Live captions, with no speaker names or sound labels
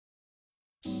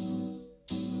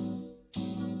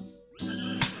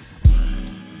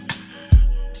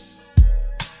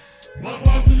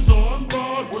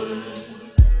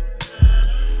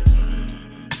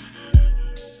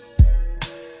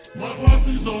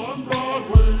Posse's on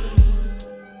Broadway.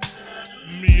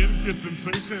 Me and Kid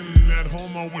Sensation at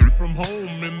home, away from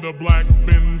home, in the black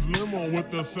Benz limo with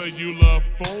the cellular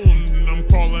phone. I'm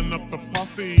calling up the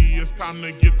posse, it's time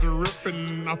to get to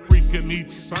ripping. I freaking each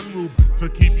sunroof to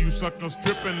keep you suckers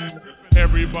tripping.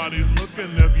 Everybody's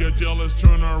looking, if you're jealous,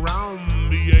 turn around.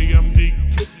 The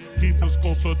AMD kit keeps us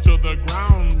closer to the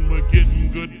ground. We're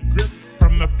getting good grip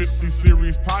from the 50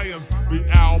 series tires. The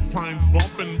Alpine's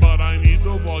bumping, but I need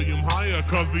the volume higher,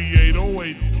 cause the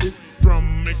 808 kick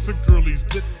drum makes the girlies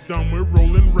get down. We're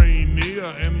rolling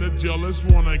Rainier, and the jealous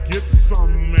wanna get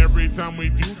some. Every time we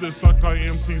do this, sucker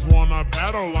MCs wanna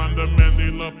battle. On the man, they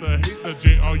love to hate the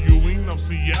J.R. Ewing of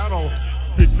Seattle.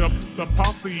 Picked up the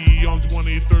posse on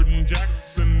 23rd and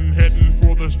Jackson, heading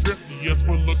for the strip. Yes,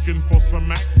 we're looking for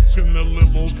some action. The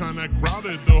limo's kinda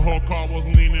crowded, the whole car was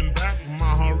leaning back.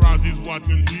 Maharaji's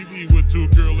watching TV with two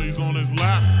girlies on his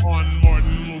lap. On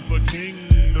Martin Luther King,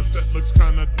 the set looks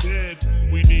kinda dead.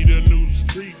 We need a new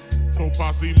street, so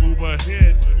posse move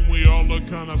ahead. We all look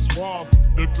kinda suave,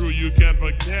 the crew you can't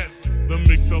forget. The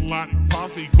Mix-a-Lot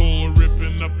Posse, Cole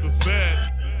ripping up the set.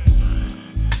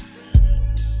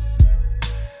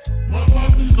 My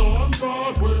Posse's on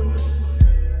Broadway.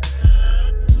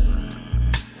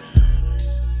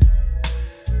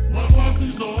 My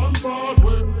Posse's on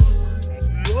Broadway.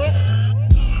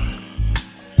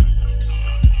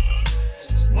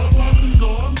 My Posse's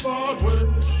on Broadway.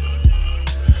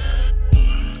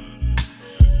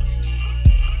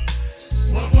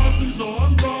 My Posse's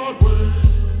on Broadway.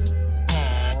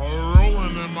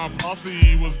 Rolling in my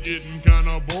posse was getting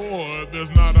kinda bored.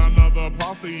 There's not another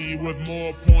posse with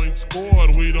more points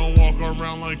scored. We don't walk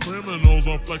around like criminals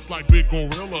or flex like big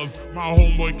gorillas. My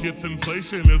homeboy Kid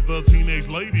Sensation is the teenage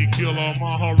lady killer.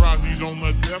 Maharaji's on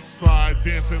the deaf side,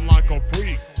 dancing like a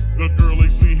freak. The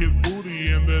girlies see his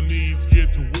booty and their knees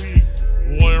get weak.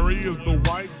 Larry is the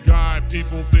white guy,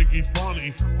 people think he's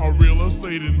funny. A real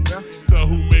estate investor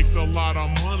who makes a lot of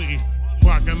money.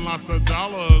 Clocking lots of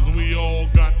dollars, we all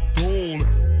got gold.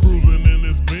 Cruising in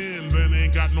his Benz and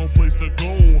ain't got no place to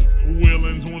go.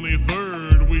 Wheeling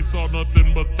 23rd, we saw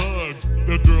nothing but thugs.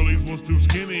 The girlies was too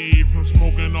skinny from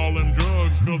smoking all them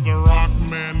drugs, cause the rock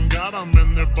man got them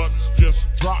and their butts just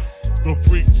dropped. The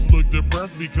freaks look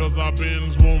depressed because our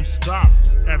Benz won't stop.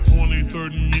 At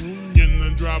 23rd and Union,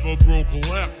 the driver broke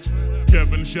left.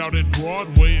 Kevin shouted,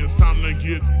 Broadway, it's time to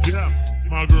get deaf.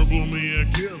 My girl blew me a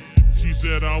kiss. She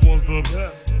said I was the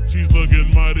best. She's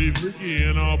looking mighty freaky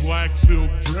in a black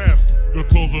silk dress. The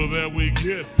closer that we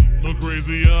get, the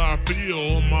crazier I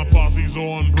feel. My posse's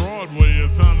on Broadway,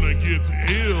 it's time to get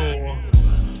ill.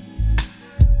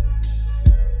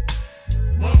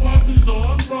 My Posse's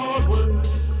on Broadway.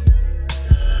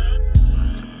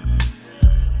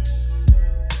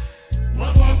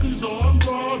 My Posse's on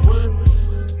Broadway.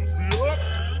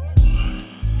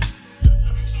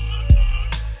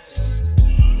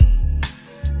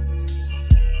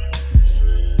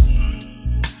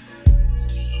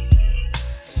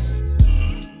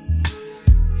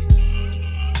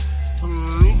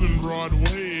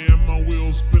 Broadway and my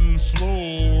wheels spinning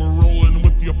slow. Rolling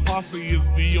with your posse is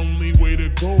the only way to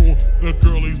go. The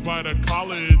girlies by the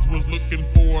college was looking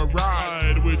for a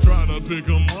ride. We tried to pick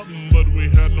them up, but we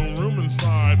had no room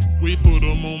inside. We put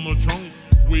them on the trunk,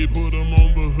 we put them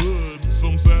on the hood.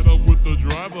 Some sat up with the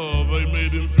driver, they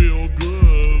made him feel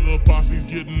good. The posse's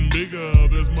getting bigger,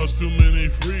 there's much too many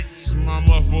freaks. My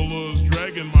muffler's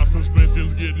dragging, my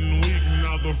suspension's getting weak.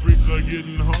 Now the freaks are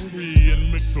getting hungry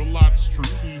and Mix-a-Lot's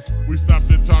treating. We stopped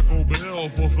at Taco Bell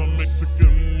for some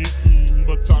Mexican eating,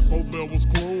 but Taco Bell was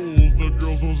closed, the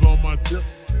girls was on my tip.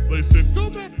 They said, go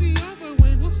back the other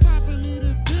way, we'll stop and eat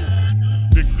a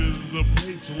dip. Picked is the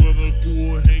place where the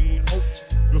cool hang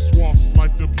out. The swafts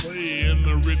like to play and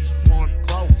the rich flaunt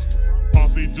clout.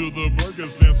 Posse to the burger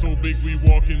stand so big we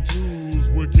walk in twos.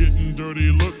 We're getting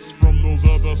dirty looks from those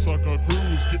other sucker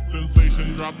crews. Kid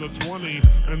Sensation dropped a 20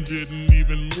 and didn't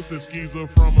even miss the skeezer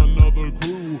from another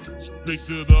crew. Picked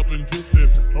it up and kissed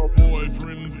it. Her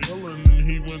boyfriend's illin',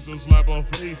 he went to slap her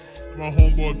face. My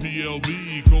homeboy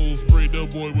PLB Cole sprayed the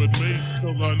boy with mace,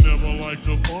 cause I never like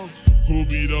to funk. Who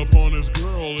beat up on his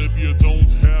girl? If you don't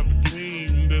have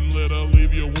game, then let her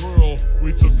leave your world.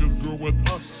 We took this girl with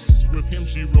us, with him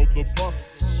she rode the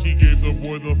bus. She gave the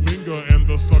boy the finger and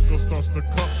the sucker starts to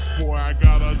cuss. Boy, I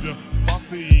got a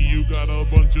posse, you got a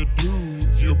bunch of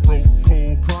dudes. You broke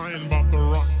cold crying about the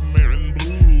rock man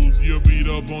blues. You beat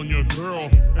up on your girl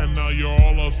and now you're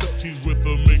all upset. She's with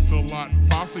the Mix-a-Lot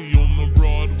Posse on the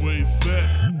Broadway set.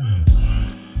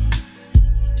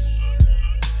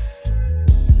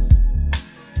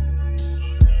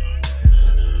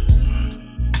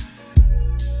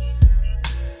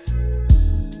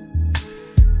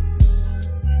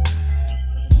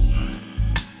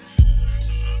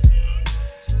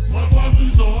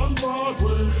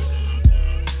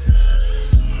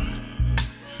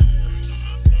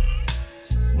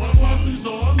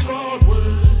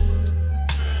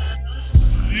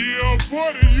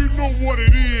 know what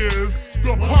it is.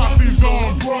 The Posse's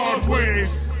on Broadway.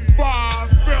 5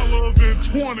 fellas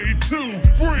and 22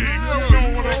 freaks. You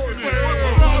know what I'm saying?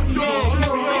 What's up,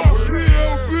 dog?